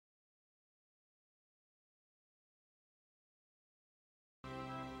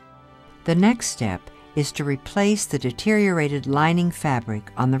The next step is to replace the deteriorated lining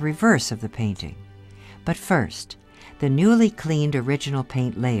fabric on the reverse of the painting. But first, the newly cleaned original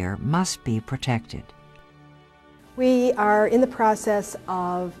paint layer must be protected. We are in the process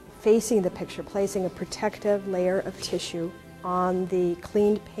of facing the picture, placing a protective layer of tissue on the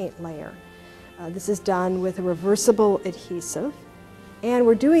cleaned paint layer. This is done with a reversible adhesive, and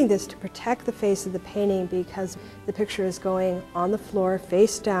we're doing this to protect the face of the painting because the picture is going on the floor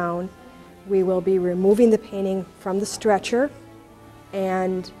face down. We will be removing the painting from the stretcher,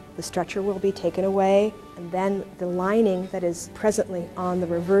 and the stretcher will be taken away, and then the lining that is presently on the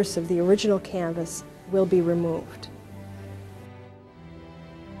reverse of the original canvas will be removed.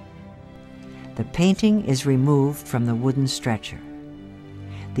 The painting is removed from the wooden stretcher.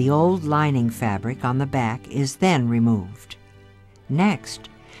 The old lining fabric on the back is then removed. Next,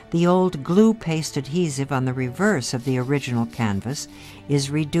 the old glue paste adhesive on the reverse of the original canvas is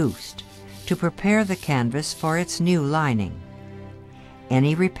reduced to prepare the canvas for its new lining.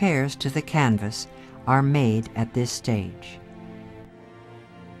 Any repairs to the canvas are made at this stage.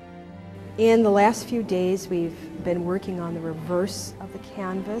 In the last few days, we've been working on the reverse of the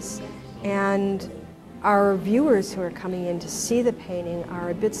canvas, and our viewers who are coming in to see the painting are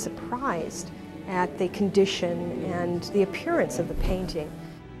a bit surprised at the condition and the appearance of the painting.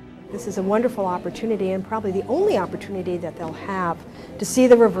 This is a wonderful opportunity, and probably the only opportunity that they'll have to see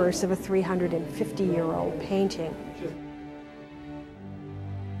the reverse of a 350-year-old painting.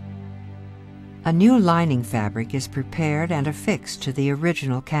 A new lining fabric is prepared and affixed to the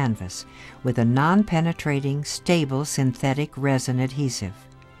original canvas with a non-penetrating, stable synthetic resin adhesive.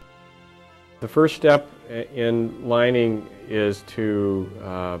 The first step in lining is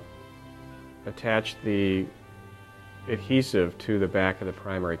to attach the adhesive to the back of the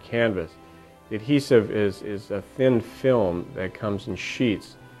primary canvas. The adhesive is a thin film that comes in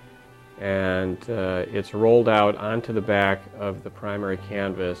sheets, and it's rolled out onto the back of the primary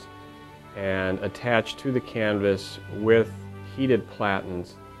canvas and attached to the canvas with heated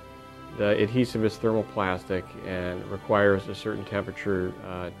platens. The adhesive is thermoplastic and requires a certain temperature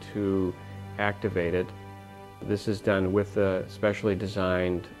to activate it. This is done with the specially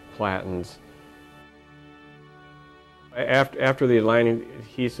designed platens. After the lining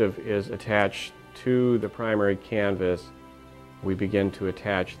adhesive is attached to the primary canvas, we begin to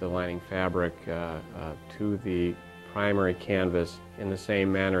attach the lining fabric to the primary canvas in the same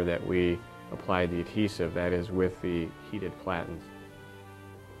manner that we apply the adhesive, that is with the heated platens.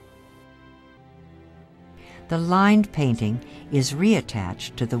 The lined painting is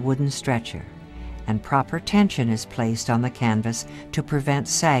reattached to the wooden stretcher, and proper tension is placed on the canvas to prevent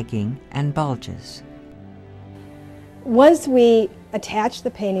sagging and bulges. Once we attached the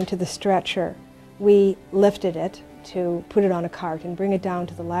painting to the stretcher, we lifted it to put it on a cart and bring it down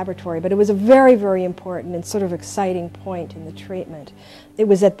to the laboratory. But it was a very, very important and sort of exciting point in the treatment. It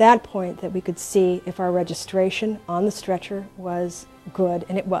was at that point that we could see if our registration on the stretcher was good,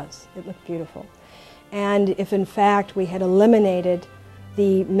 and it was. It looked beautiful. And if in fact we had eliminated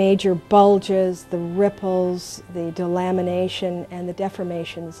the major bulges, the ripples, the delamination, and the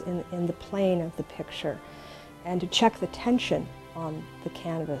deformations in the plane of the picture, and to check the tension on the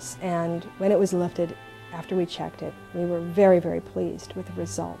canvas. And when it was lifted, after we checked it, we were very, very pleased with the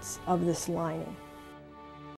results of this lining.